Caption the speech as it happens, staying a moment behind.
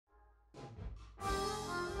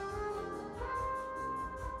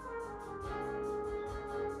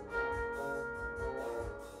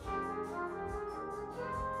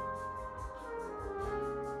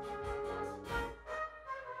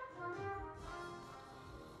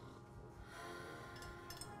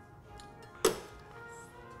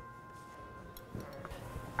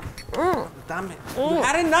damn it. You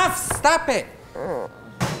had enough. Stop it.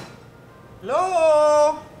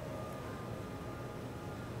 Hello?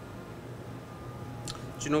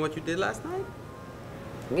 Do you know what you did last night?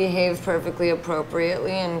 Behaved perfectly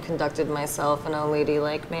appropriately and conducted myself in a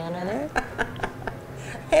ladylike manner.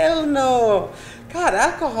 Hell no. God,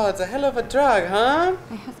 alcohol's a hell of a drug, huh?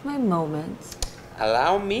 I have my moments.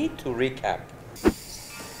 Allow me to recap.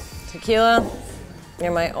 Tequila,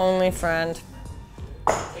 you're my only friend.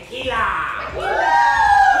 Tequila!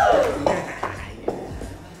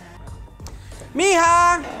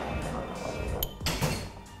 Mija!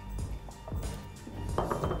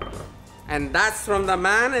 And that's from the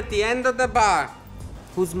man at the end of the bar,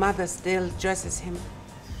 whose mother still dresses him.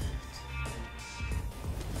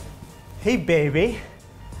 Hey, baby.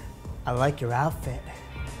 I like your outfit.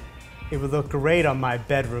 It would look great on my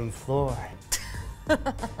bedroom floor.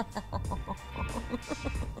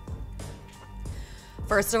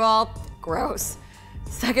 First of all, gross.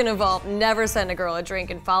 Second of all, never send a girl a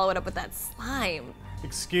drink and follow it up with that slime.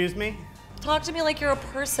 Excuse me? Talk to me like you're a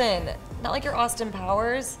person, not like you're Austin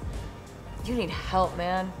Powers. You need help,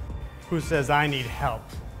 man. Who says I need help?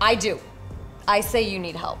 I do. I say you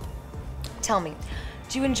need help. Tell me,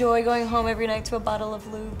 do you enjoy going home every night to a bottle of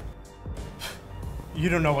lube? You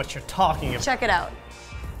don't know what you're talking about. Check it out.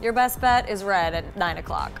 Your best bet is red at 9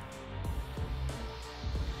 o'clock.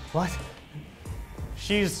 What?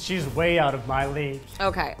 She's way out of my league.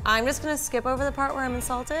 Okay, I'm just gonna skip over the part where I'm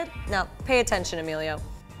insulted. Now, pay attention, Emilio.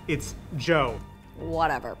 It's Joe.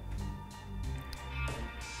 Whatever.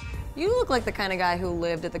 You look like the kind of guy who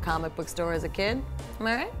lived at the comic book store as a kid. Am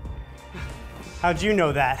I right? How'd you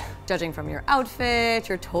know that? Judging from your outfit,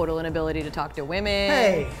 your total inability to talk to women.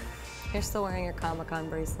 Hey! You're still wearing your Comic-Con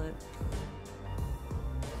bracelet.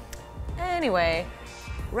 Anyway,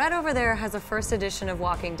 Red over there has a first edition of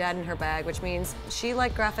Walking Dead in her bag, which means she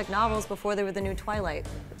liked graphic novels before they were the new Twilight.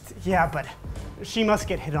 Yeah, but she must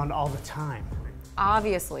get hit on all the time.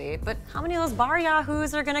 Obviously, but how many of those bar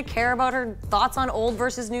yahoos are gonna care about her thoughts on old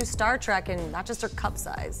versus new Star Trek and not just her cup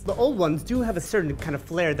size? The old ones do have a certain kind of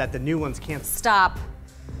flair that the new ones can't. Stop.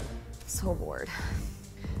 So bored.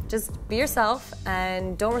 Just be yourself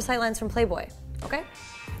and don't recite lines from Playboy, okay?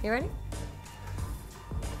 You ready?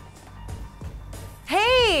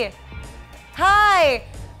 Hey! Hi!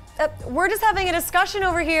 We're just having a discussion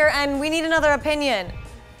over here and we need another opinion.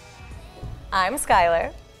 I'm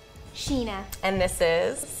Skylar. Sheena. And this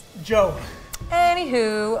is... Joe.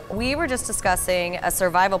 Anywho, we were just discussing a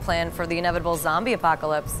survival plan for the inevitable zombie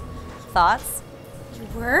apocalypse. Thoughts? You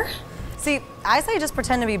were? See, I say just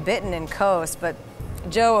pretend to be bitten and coast, but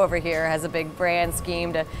Joe over here has a big brand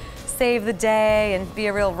scheme to save the day and be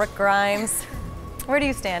a real Rick Grimes. Where do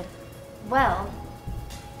you stand? Well,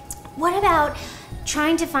 what about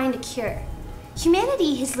trying to find a cure?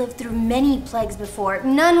 Humanity has lived through many plagues before,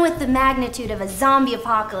 none with the magnitude of a zombie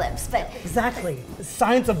apocalypse, but... Exactly.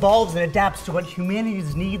 Science evolves and adapts to what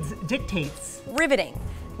humanity's needs dictates. Riveting.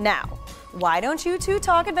 Now, why don't you two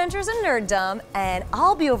talk adventures and nerddom, and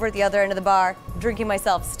I'll be over at the other end of the bar, drinking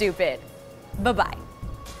myself stupid. Bye-bye.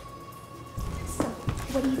 So,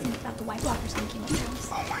 what do you think about the White Walkers in Game of Thrones?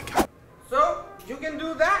 Oh my God. So, you can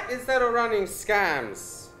do that instead of running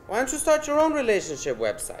scams. Why don't you start your own relationship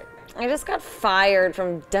website? I just got fired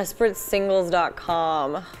from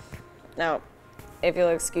DesperateSingles.com. Now, if you'll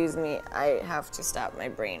excuse me, I have to stop my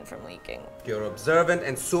brain from leaking. You're observant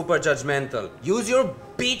and super judgmental. Use your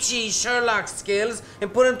beachy Sherlock skills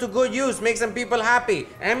and put them to good use. Make some people happy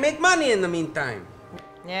and make money in the meantime.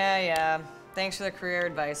 Yeah. Thanks for the career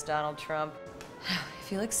advice, Donald Trump.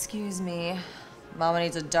 If you'll excuse me, Mama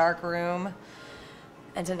needs a dark room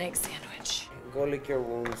and an egg sandwich. Go lick your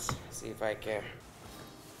wounds. See if I care.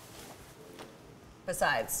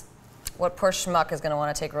 Besides, what poor schmuck is gonna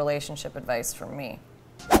want to take relationship advice from me?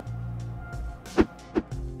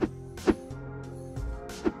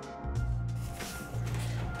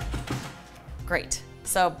 Great.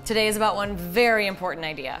 So today is about one very important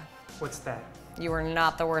idea. What's that? You are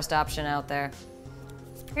not the worst option out there.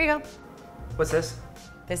 Here you go. What's this?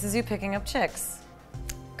 This is you picking up chicks.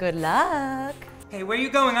 Good luck. Hey, where are you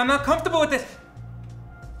going? I'm not comfortable with this.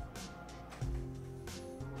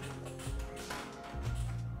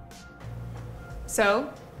 So,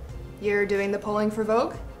 you're doing the polling for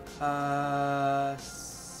Vogue?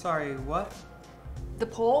 Sorry, what? The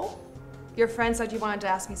poll? Your friend said you wanted to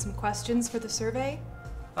ask me some questions for the survey?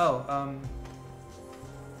 Oh,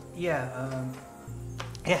 yeah,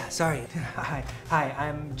 sorry. Hi,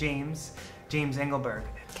 I'm James Engelberg.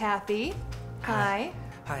 Kathy. Hi.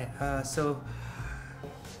 Hi, so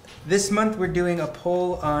this month we're doing a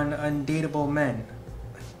poll on undateable men.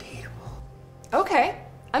 Undateable. Okay,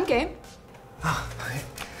 I'm game. Oh, okay.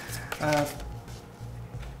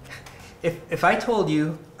 If I told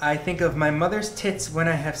you I think of my mother's tits when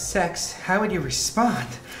I have sex, how would you respond?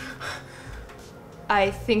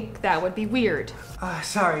 I think that would be weird.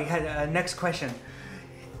 Sorry, next question.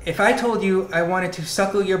 If I told you I wanted to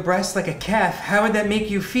suckle your breast like a calf, how would that make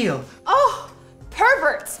you feel? Oh,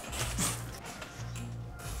 perverts!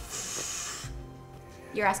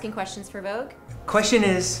 You're asking questions for Vogue? Question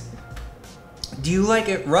is, do you like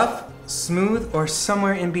it rough, smooth, or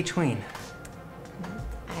somewhere in between?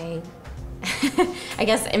 I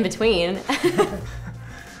guess in between.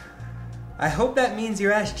 I hope that means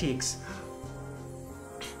your ass cheeks.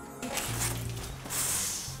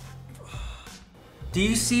 Do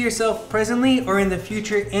you see yourself presently or in the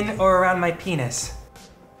future in or around my penis?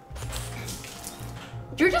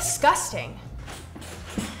 You're disgusting.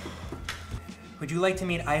 Would you like to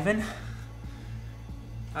meet Ivan?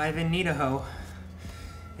 Ivan Nidaho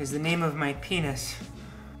is the name of my penis.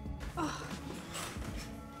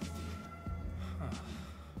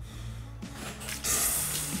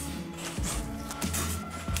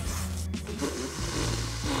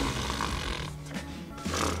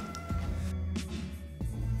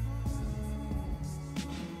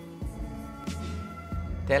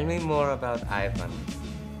 Tell me more about Ivan.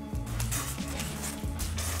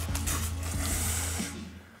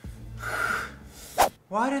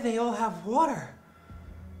 Why do they all have water?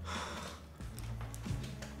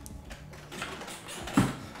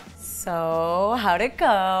 So, how'd it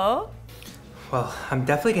go? Well, I'm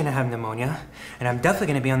definitely gonna have pneumonia, and I'm definitely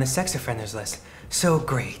gonna be on the sex offenders list. So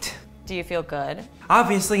great. Do you feel good?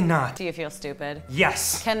 Obviously not. Do you feel stupid?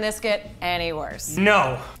 Yes. Can this get any worse?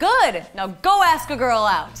 No. Good! Now go ask a girl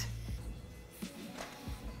out.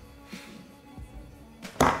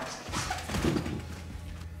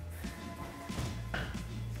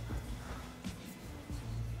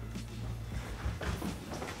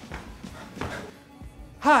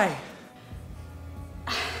 Hi.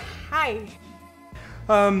 Hi.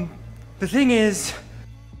 The thing is...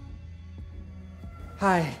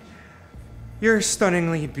 Hi. You're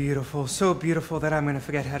stunningly beautiful, so beautiful that I'm gonna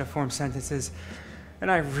forget how to form sentences.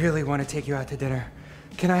 And I really want to take you out to dinner.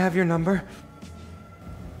 Can I have your number?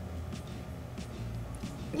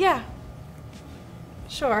 Yeah.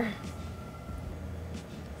 Sure.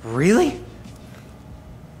 Really?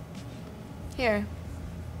 Here.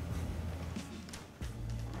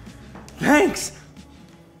 Thanks!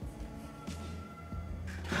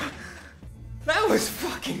 That was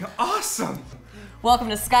fucking awesome! Welcome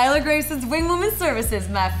to Skylar Grayson's Wingwoman Services,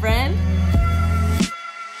 my friend.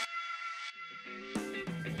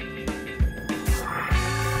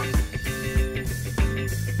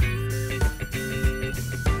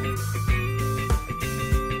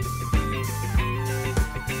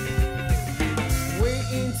 Wait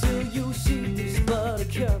until you see this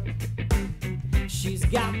buttercup. She's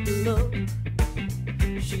got the look,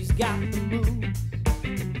 she's got the moves.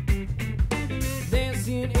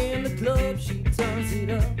 Dancing in the club, she turns it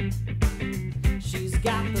up. She's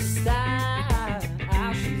got the style,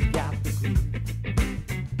 she's got the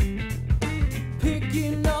groove.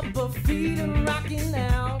 Picking up her feet and rocking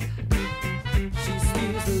out. She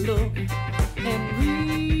steals the look.